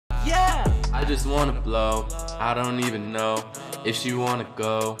I just wanna blow, I don't even know if she wanna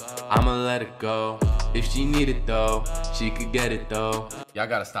go, I'ma let her go. If she need it though, she could get it though. Y'all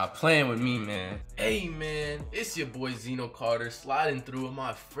gotta stop playing with me, man. Hey man, it's your boy Xeno Carter sliding through with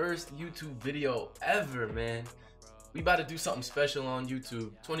my first YouTube video ever, man. We about to do something special on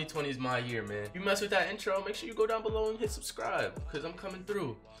YouTube. 2020 is my year, man. If you mess with that intro, make sure you go down below and hit subscribe, because I'm coming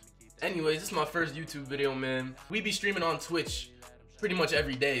through. Anyways, this is my first YouTube video, man. We be streaming on Twitch pretty much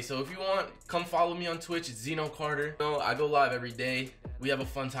every day, so if you want, come follow me on Twitch. It's Xeno Carter. You know, I go live every day. We have a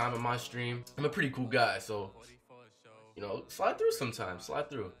fun time on my stream. I'm a pretty cool guy, so you know, slide through sometimes. Slide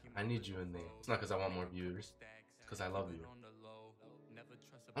through. I need you in there. It's not because I want more viewers, it's because I love you.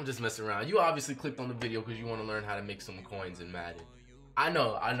 I'm just messing around. You obviously clicked on the video because you want to learn how to make some coins in Madden. I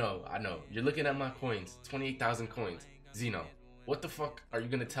know. You're looking at my coins. 28,000 coins. Xeno, what the fuck are you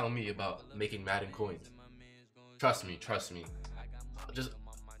gonna tell me about making Madden coins? Trust me.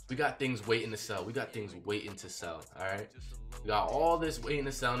 We got things waiting to sell. Alright? We got all this waiting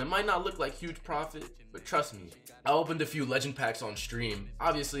to sell, and it might not look like huge profit, but trust me. I opened a few legend packs on stream.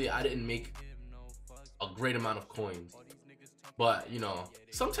 Obviously, I didn't make a great amount of coins, but you know,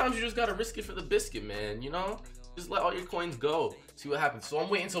 sometimes you just gotta risk it for the biscuit, man. You know, just let all your coins go, see what happens. So I'm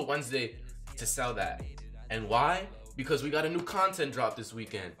waiting until Wednesday to sell that. And why? Because we got a new content drop this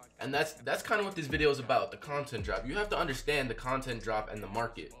weekend, and that's kind of what this video is about. The content drop. You have to understand the content drop and the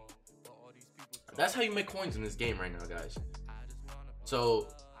market. That's how you make coins in this game right now, guys. So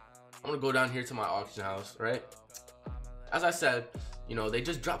I'm gonna go down here to my auction house, right? As I said, you know, they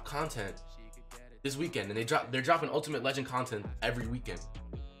just dropped content this weekend, and they're dropping Ultimate Legend content every weekend.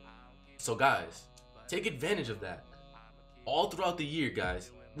 So guys, take advantage of that all throughout the year,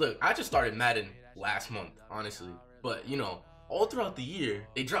 guys. Look, I just started Madden last month, honestly, but you know, all throughout the year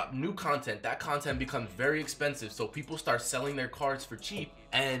they drop new content. That content becomes very expensive, so people start selling their cards for cheap,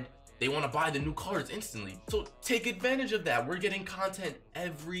 and they want to buy the new cards instantly. So take advantage of that. We're getting content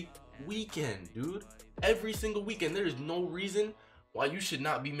every weekend, dude. Every single weekend. There is no reason why you should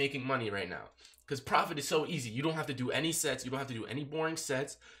not be making money right now, because profit is so easy. You don't have to do any sets. You don't have to do any boring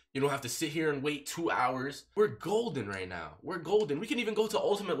sets. You don't have to sit here and wait 2 hours. We're golden right now. We're golden. We can even go to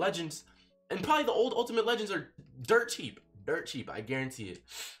Ultimate Legends, and probably the old Ultimate Legends are dirt cheap. Dirt cheap, I guarantee it.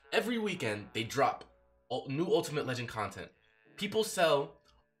 Every weekend they drop new Ultimate Legend content. People sell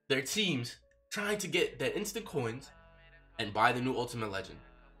their teams trying to get the instant coins and buy the new Ultimate Legend.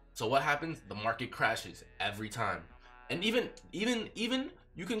 So what happens? The market crashes every time. And even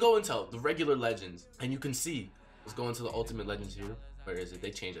you can go into the regular legends and you can see. Let's go into the Ultimate Legends here. Where is it?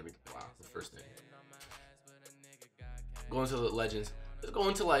 They changed everything. Wow, the first thing. Go into the legends. Let's go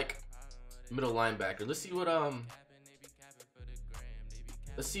into like middle linebacker. Let's see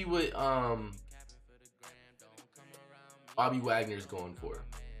what Bobby Wagner's going for.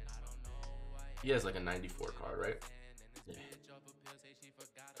 He has like a 94 card, right? Yeah.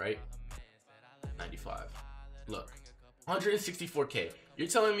 Right? 95. Look, 164k. You're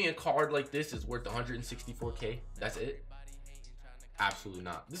telling me a card like this is worth 164k? That's it? Absolutely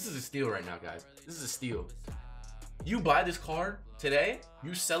not. This is a steal right now, guys. This is a steal. You buy this card today,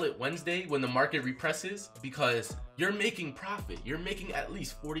 you sell it Wednesday when the market represses, because you're making profit. You're making at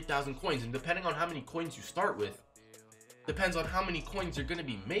least 40,000 coins, and depending on how many coins you start with, depends on how many coins you're going to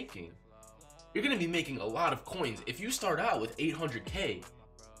be making. You're going to be making a lot of coins. If you start out with 800k,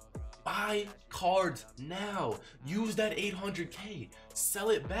 buy cards now. Use that 800k.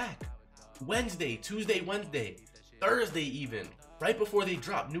 Sell it back. Wednesday, Tuesday, Wednesday, Thursday even. Right before they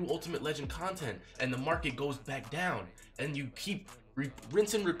drop new Ultimate Legend content and the market goes back down. And you keep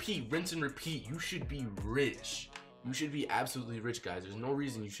rinse and repeat. You should be rich. You should be absolutely rich, guys. There's no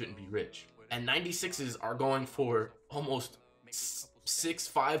reason you shouldn't be rich. And 96s are going for almost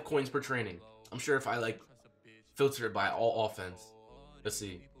 5 coins per training. I'm sure if I like filter it by all offense. Let's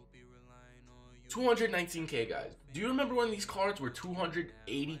see. 219k, guys. Do you remember when these cards were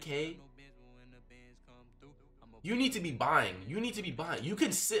 280k? You need to be buying. You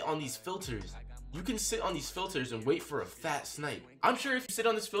can sit on these filters. And wait for a fat snipe. I'm sure if you sit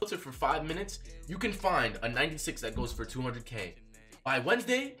on this filter for 5 minutes, you can find a 96 that goes for 200k. By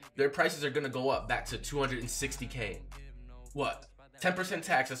Wednesday, their prices are gonna go up back to 260k. What? 10%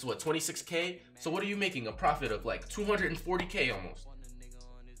 tax, that's what, 26k? So what are you making? A profit of like 240k almost.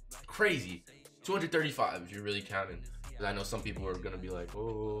 Crazy. 235 if you're really counting. Because I know some people are gonna be like,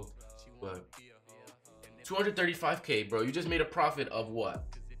 oh, but 235k, bro. You just made a profit of what?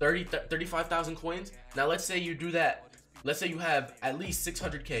 35,000 coins? Now let's say you do that. Let's say you have at least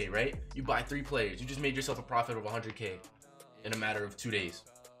 600k, right? You buy 3 players. You just made yourself a profit of 100k in a matter of 2 days.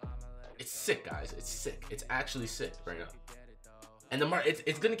 It's sick, guys. It's sick. It's actually sick right now. And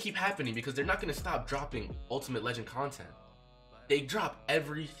it's gonna keep happening because they're not gonna stop dropping Ultimate Legend content. They drop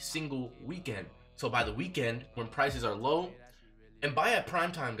every single weekend. So by the weekend, when prices are low, and buy at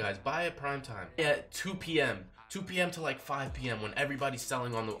prime time, guys, buy at prime time. At 2 p.m. 2 p.m. to like 5 p.m. when everybody's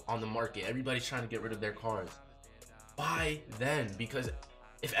selling on the market, everybody's trying to get rid of their cars. Buy then, because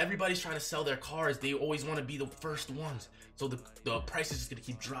if everybody's trying to sell their cars, they always want to be the first ones. So the price is just gonna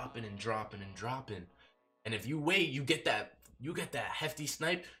keep dropping and dropping and dropping. And if you wait, you get that hefty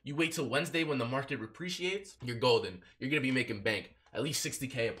snipe. You wait till Wednesday when the market appreciates, you're golden. You're gonna be making bank, at least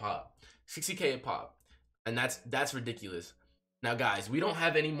 60K a pop. 60K a pop. And that's ridiculous. Now guys, we don't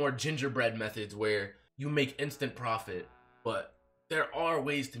have any more gingerbread methods where you make instant profit, but there are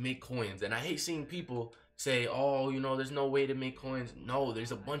ways to make coins. And I hate seeing people say, oh, you know, there's no way to make coins. No,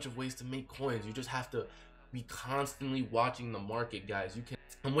 there's a bunch of ways to make coins. You just have to be constantly watching the market, guys.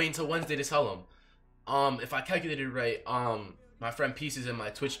 I'm waiting till Wednesday to sell them. If I calculated right, my friend Pieces in my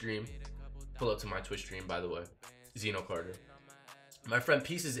Twitch stream, pull up to my Twitch stream, by the way, Xeno Carter. My friend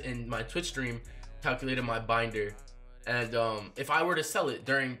Pieces in my Twitch stream calculated my binder, and if I were to sell it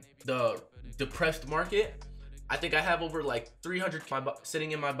during the depressed market, I think I have over like 300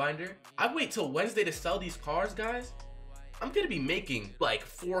 sitting in my binder. I wait till Wednesday to sell these cars, guys. I'm gonna be making like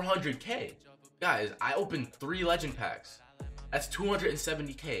 400K. Guys, I opened 3 legend packs. That's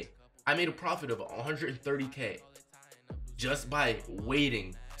 270K. I made a profit of 130K just by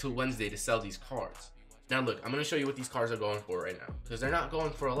waiting till Wednesday to sell these cars. Now look, I'm gonna show you what these cars are going for right now, because they're not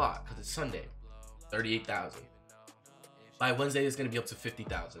going for a lot, because it's Sunday. 38,000. By Wednesday, it's gonna be up to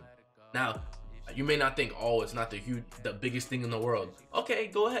 50,000. Now, you may not think, oh, it's not the biggest thing in the world. Okay,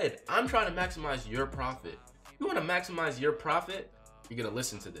 go ahead. I'm trying to maximize your profit. You wanna maximize your profit? You're gonna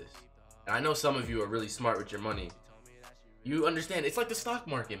listen to this. And I know some of you are really smart with your money. You understand, it's like the stock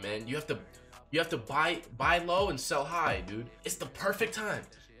market, man. You have to buy low and sell high, dude. It's the perfect time.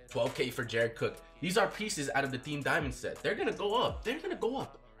 12K for Jared Cook. These are pieces out of the Team Diamond set. They're gonna go up. They're gonna go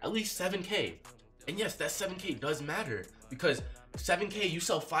up at least 7K. And yes, that 7K does matter, because 7K, you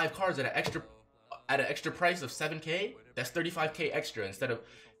sell 5 cards at an extra price of 7K. That's 35K extra instead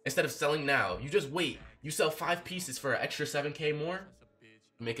of selling now. You just wait. You sell 5 pieces for an extra 7K more,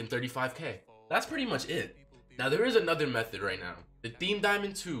 you're making 35K. That's pretty much it. Now there is another method right now. The Team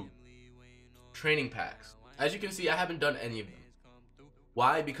Diamond 2 training packs. As you can see, I haven't done any of them.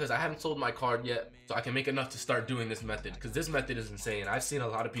 Why? Because I haven't sold my card yet, so I can make enough to start doing this method, because this method is insane. I've seen a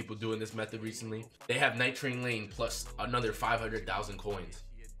lot of people doing this method recently. They have Night Train Lane plus another 500,000 coins.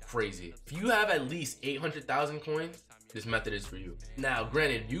 Crazy. If you have at least 800,000 coins, this method is for you. Now,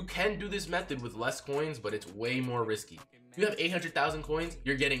 granted, you can do this method with less coins, but it's way more risky. If you have 800,000 coins,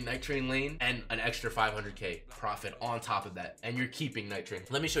 you're getting Night Train Lane and an extra 500K profit on top of that, and you're keeping Night Train.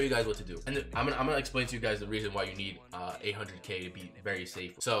 Let me show you guys what to do. And I'm gonna explain to you guys the reason why you need 800K to be very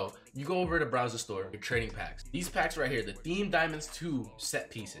safe. So you go over to browse the store, your trading packs. These packs right here, the Team Diamonds 2 set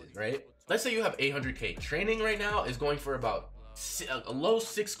pieces, right? Let's say you have 800K. Training right now is going for about a low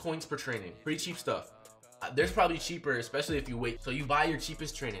 6 coins per training. Pretty cheap stuff. There's probably cheaper, especially if you wait. So you buy your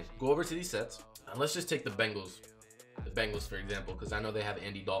cheapest training. Go over to these sets, and let's just take the Bengals, for example, because I know they have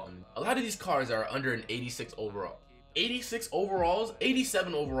Andy Dalton. A lot of these cars are under an 86 overall. 86 overalls,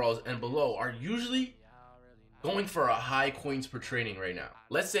 87 overalls and below are usually going for a high coins per training right now.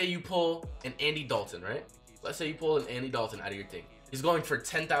 Let's say you pull an Andy Dalton, right? Let's say you pull an Andy Dalton out of your thing. He's going for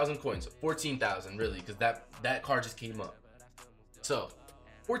 10,000 coins, 14,000 really, because that car just came up. So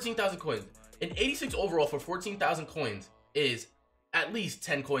 14,000 coins. An 86 overall for 14,000 coins is at least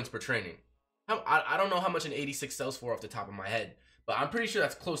 10 coins per training. I don't know how much an 86 sells for off the top of my head, but I'm pretty sure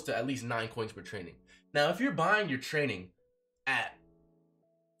that's close to at least 9 coins per training. Now, if you're buying your training at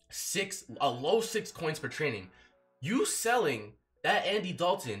a low 6 coins per training, you selling that Andy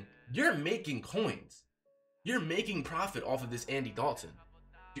Dalton, you're making coins. You're making profit off of this Andy Dalton.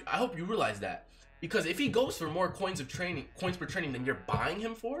 I hope you realize that, because if he goes for more coins per training than you're buying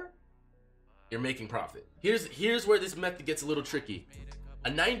him for, you're making profit. Here's where this method gets a little tricky. A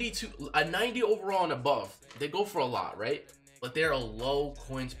 90 overall and above, they go for a lot, right? But they're a low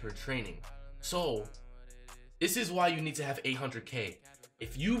coins per training. So this is why you need to have 800K.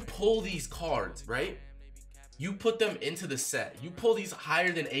 If you pull these cards, right? You put them into the set. You pull these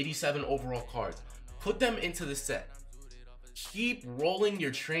higher than 87 overall cards. Put them into the set. Keep rolling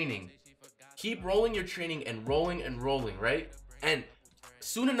your training. Keep rolling your training and rolling, right? And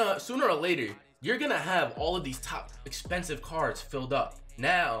sooner or later, you're gonna have all of these top expensive cards filled up.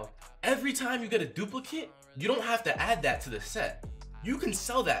 Now, every time you get a duplicate, you don't have to add that to the set. You can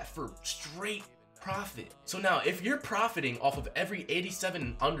sell that for straight profit. So now if you're profiting off of every 87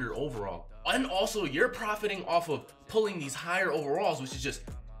 and under overall, and also you're profiting off of pulling these higher overalls, which is just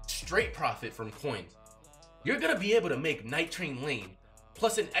straight profit from coins, you're gonna be able to make Night Train Lane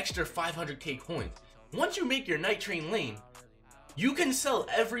plus an extra 500k coins. Once you make your Night Train Lane, you can sell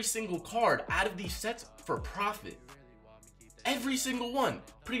every single card out of these sets for profit. Every single one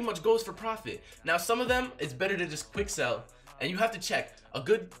pretty much goes for profit. Now some of them it's better to just quick sell, and you have to check. A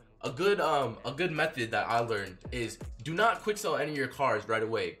good method that I learned is do not quick sell any of your cards right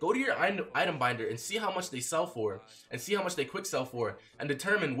away. Go to your item binder and see how much they sell for, and see how much they quick sell for, and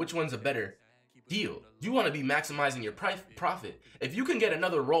determine which one's a better deal. You want to be maximizing your profit. If you can get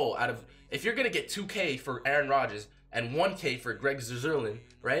another roll out of, if you're gonna get 2k for Aaron Rodgers and 1k for Greg Zerlin,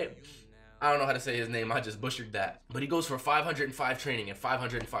 right? I don't know how to say his name, I just butchered that. But he goes for 505 training and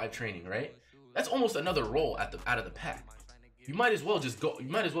 505 training, right? That's almost another roll out of the pack. You might as well just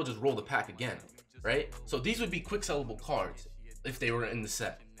roll the pack again, right? So these would be quick sellable cards if they were in the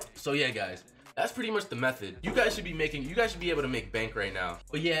set. So yeah, guys, that's pretty much the method. You guys should be able to make bank right now.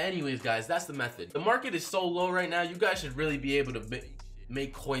 But yeah, anyways, guys, that's the method. The market is so low right now, you guys should really be able to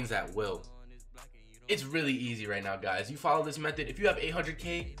make coins at will. It's really easy right now, guys. You follow this method. If you have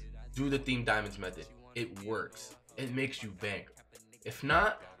 800k, do the Theme Diamonds method. It works. It makes you bank. If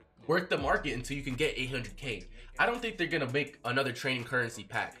not, work the market until you can get 800k. I don't think they're gonna make another training currency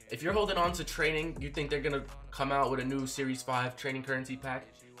pack. If you're holding on to training, you think they're gonna come out with a new Series 5 training currency pack?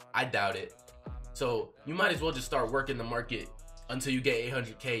 I doubt it. So you might as well just start working the market until you get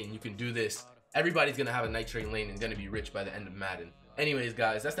 800k, and you can do this. Everybody's gonna have a Night Train Lane and gonna be rich by the end of Madden. Anyways,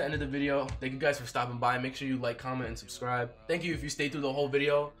 guys, that's the end of the video. Thank you guys for stopping by. Make sure you like, comment, and subscribe. Thank you if you stayed through the whole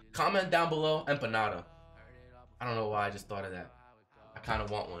video. Comment down below, empanada. I don't know why I just thought of that. I kind of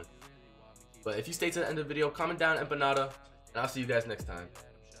want one. But if you stay to the end of the video, comment down empanada, and I'll see you guys next time.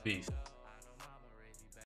 Peace.